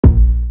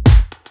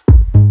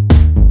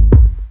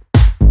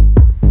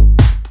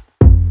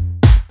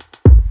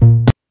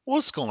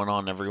What's going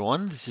on,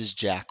 everyone? This is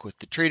Jack with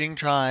the Trading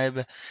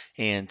Tribe,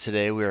 and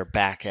today we are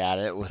back at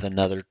it with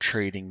another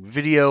trading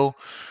video.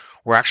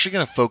 We're actually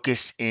going to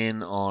focus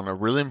in on a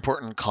really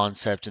important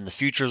concept in the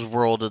futures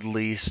world, at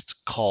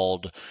least,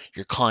 called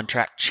your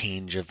contract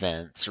change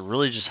events, or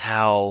really just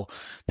how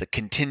the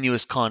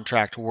continuous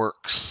contract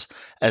works,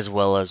 as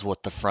well as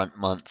what the front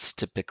months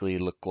typically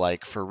look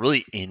like for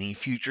really any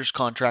futures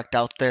contract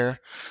out there.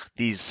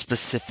 These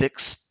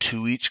specifics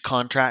to each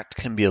contract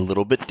can be a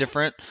little bit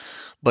different,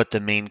 but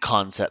the main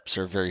concepts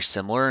are very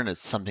similar, and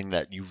it's something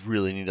that you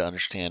really need to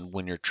understand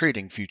when you're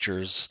trading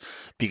futures,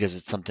 because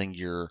it's something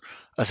you're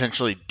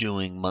essentially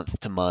doing month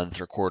to month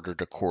or quarter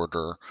to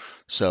quarter.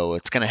 So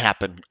it's going to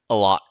happen a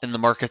lot in the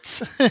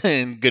markets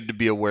and good to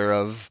be aware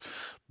of.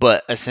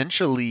 But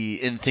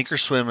essentially, in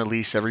ThinkorSwim, at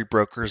least every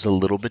broker is a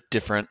little bit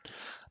different.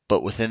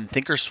 But within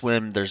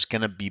ThinkorSwim, there's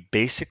going to be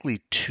basically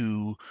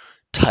two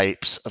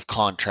types of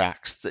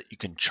contracts that you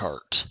can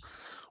chart.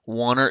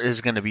 One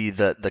is going to be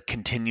the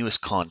continuous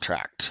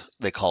contract,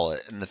 they call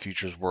it in the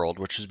futures world,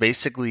 which is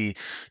basically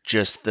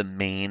just the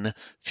main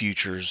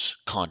futures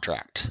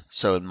contract.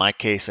 So in my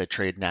case, I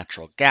trade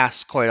natural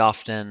gas quite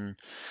often.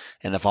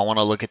 And if I want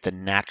to look at the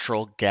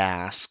natural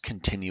gas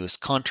continuous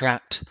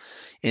contract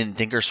in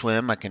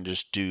ThinkorSwim, I can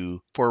just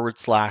do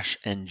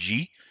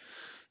 /NG.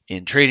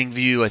 In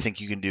TradingView, I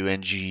think you can do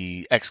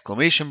NG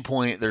exclamation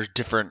point. There's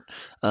different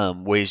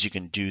ways you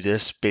can do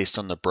this based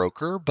on the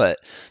broker, but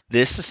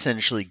this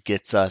essentially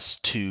gets us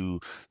to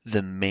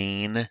the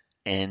main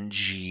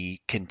NG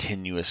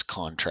continuous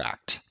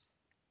contract.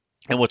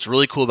 And what's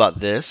really cool about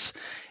this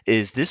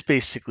is this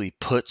basically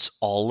puts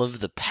all of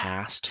the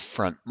past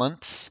front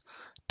months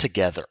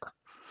together.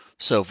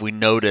 So if we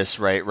notice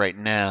right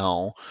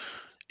now,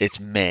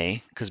 it's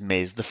May, because May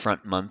is the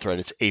front month, right?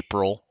 It's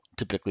April.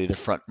 Typically, the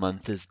front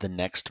month is the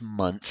next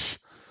month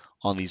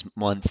on these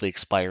monthly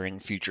expiring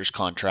futures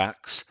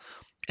contracts.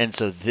 And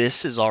so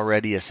this is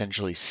already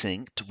essentially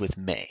synced with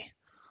May.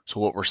 So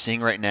what we're seeing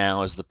right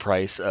now is the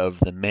price of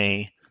the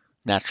May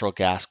natural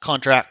gas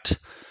contract.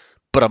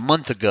 But a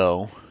month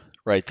ago,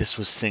 right, this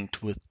was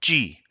synced with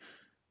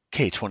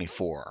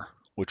K24,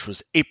 which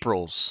was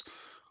April's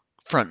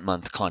front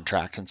month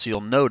contract. And so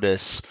you'll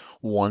notice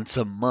once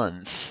a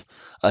month,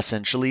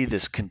 essentially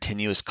this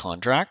continuous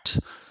contract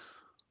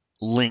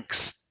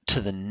links to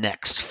the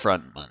next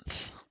front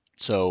month.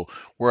 So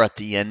we're at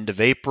the end of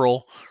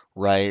April,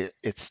 right?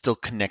 It's still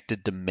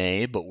connected to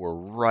May, but we're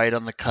right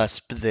on the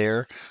cusp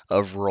there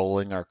of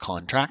rolling our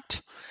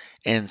contract.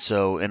 And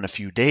so in a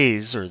few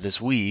days or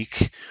this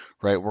week,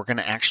 right, we're going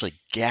to actually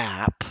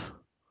gap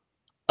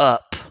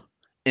up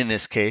in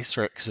this case,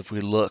 right? Because if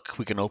we look,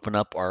 we can open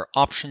up our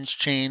options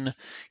chain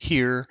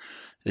here.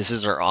 This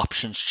is our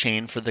options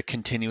chain for the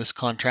continuous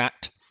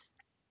contract.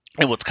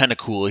 And what's kind of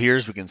cool here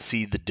is we can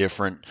see the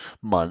different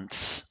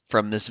months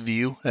from this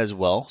view as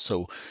well.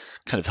 So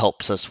kind of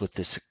helps us with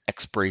this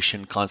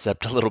expiration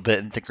concept a little bit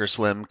in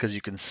ThinkorSwim, because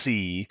you can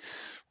see,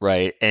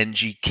 right,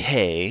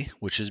 NGK,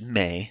 which is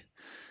May,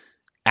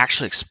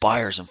 actually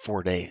expires in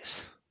 4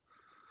 days.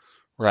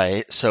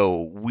 Right,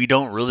 so we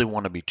don't really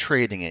want to be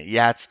trading it.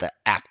 Yeah, it's the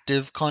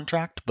active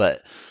contract,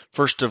 but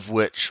first of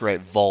which,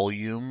 right,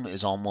 volume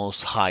is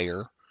almost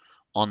higher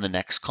on the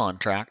next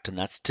contract, and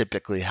that's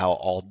typically how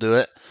I'll do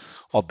it.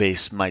 I'll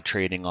base my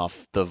trading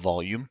off the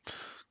volume,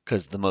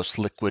 because the most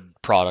liquid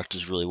product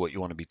is really what you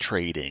want to be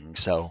trading.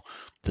 So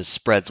the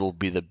spreads will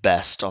be the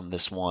best on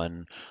this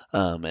one,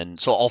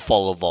 and so I'll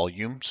follow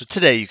volume. So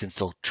today you can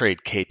still trade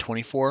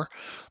K24,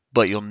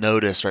 but you'll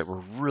notice, right, we're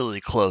really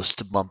close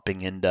to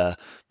bumping into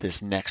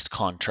this next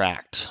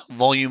contract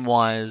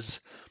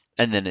volume-wise.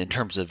 And then in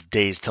terms of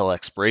days till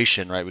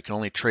expiration, right, we can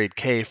only trade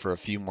K for a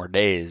few more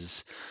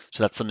days.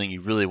 So that's something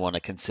you really want to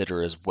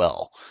consider as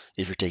well.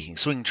 If you're taking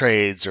swing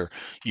trades or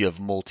you have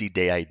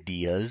multi-day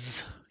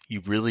ideas,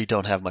 you really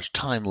don't have much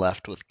time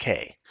left with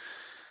K.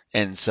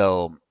 And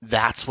so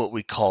that's what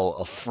we call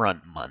a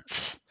front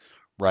month,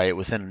 right?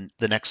 Within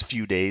the next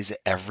few days,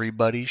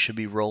 everybody should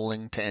be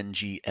rolling to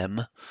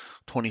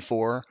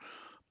NGM24.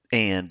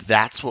 And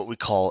that's what we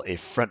call a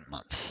front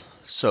month.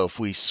 So if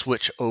we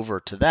switch over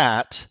to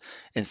that,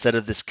 instead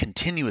of this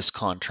continuous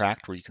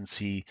contract where you can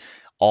see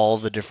all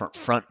the different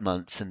front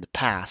months in the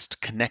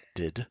past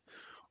connected,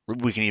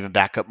 we can even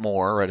back up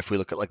more, right? If we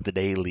look at like the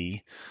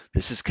daily,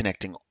 this is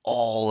connecting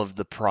all of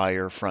the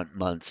prior front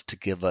months to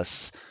give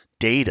us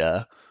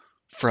data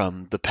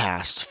from the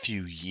past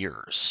few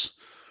years,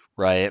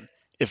 right?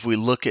 If we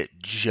look at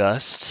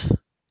just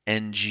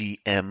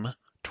NGM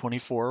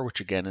 24,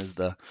 which again is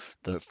the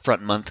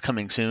front month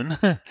coming soon,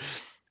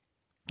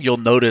 you'll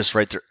notice,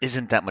 right, there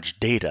isn't that much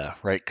data,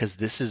 right? Because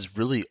this is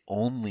really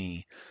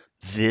only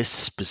this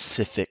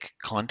specific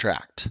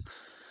contract.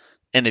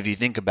 And if you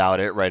think about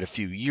it, right, a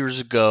few years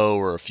ago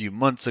or a few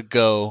months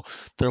ago,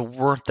 there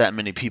weren't that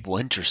many people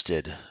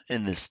interested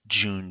in this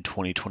June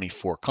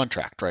 2024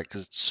 contract, right?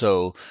 Because it's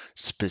so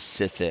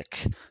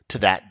specific to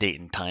that date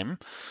and time.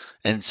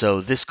 And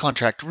so this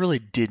contract really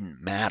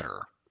didn't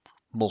matter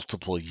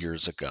multiple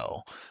years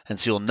ago. And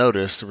so you'll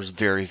notice there was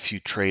very few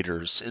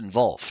traders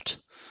involved.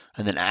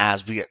 And then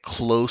as we get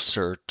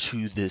closer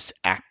to this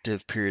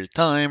active period of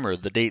time or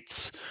the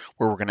dates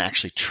where we're going to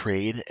actually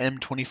trade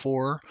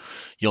M24,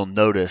 you'll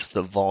notice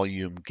the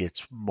volume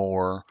gets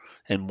more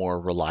and more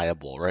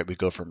reliable, right? We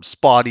go from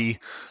spotty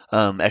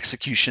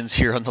executions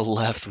here on the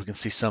left. We can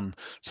see some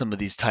of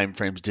these time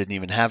frames didn't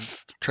even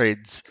have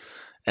trades.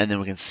 And then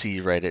we can see,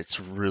 right, it's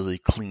really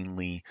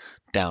cleanly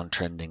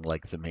downtrending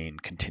like the main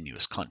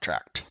continuous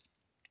contract.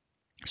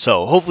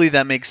 So hopefully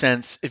that makes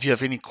sense. If you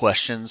have any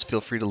questions,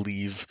 feel free to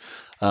leave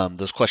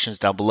those questions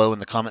down below in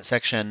the comment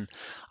section.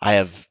 I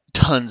have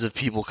tons of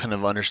people kind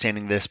of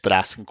understanding this, but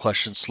asking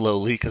questions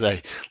slowly because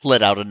I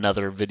let out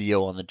another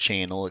video on the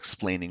channel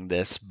explaining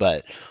this,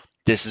 but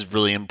this is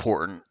really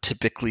important.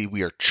 Typically,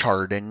 we are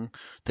charting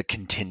the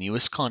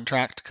continuous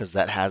contract because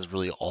that has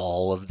really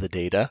all of the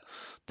data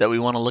that we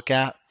want to look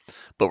at,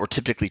 but we're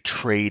typically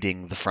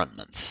trading the front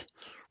month,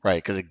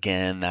 right? Because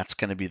again, that's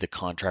going to be the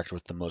contract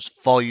with the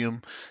most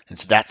volume. And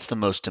so that's the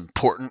most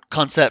important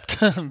concept,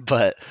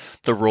 but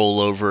the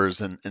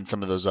rollovers and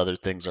some of those other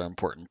things are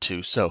important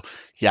too. So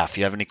yeah, if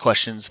you have any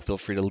questions, feel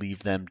free to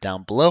leave them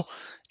down below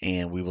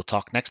and we will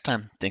talk next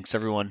time. Thanks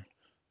everyone.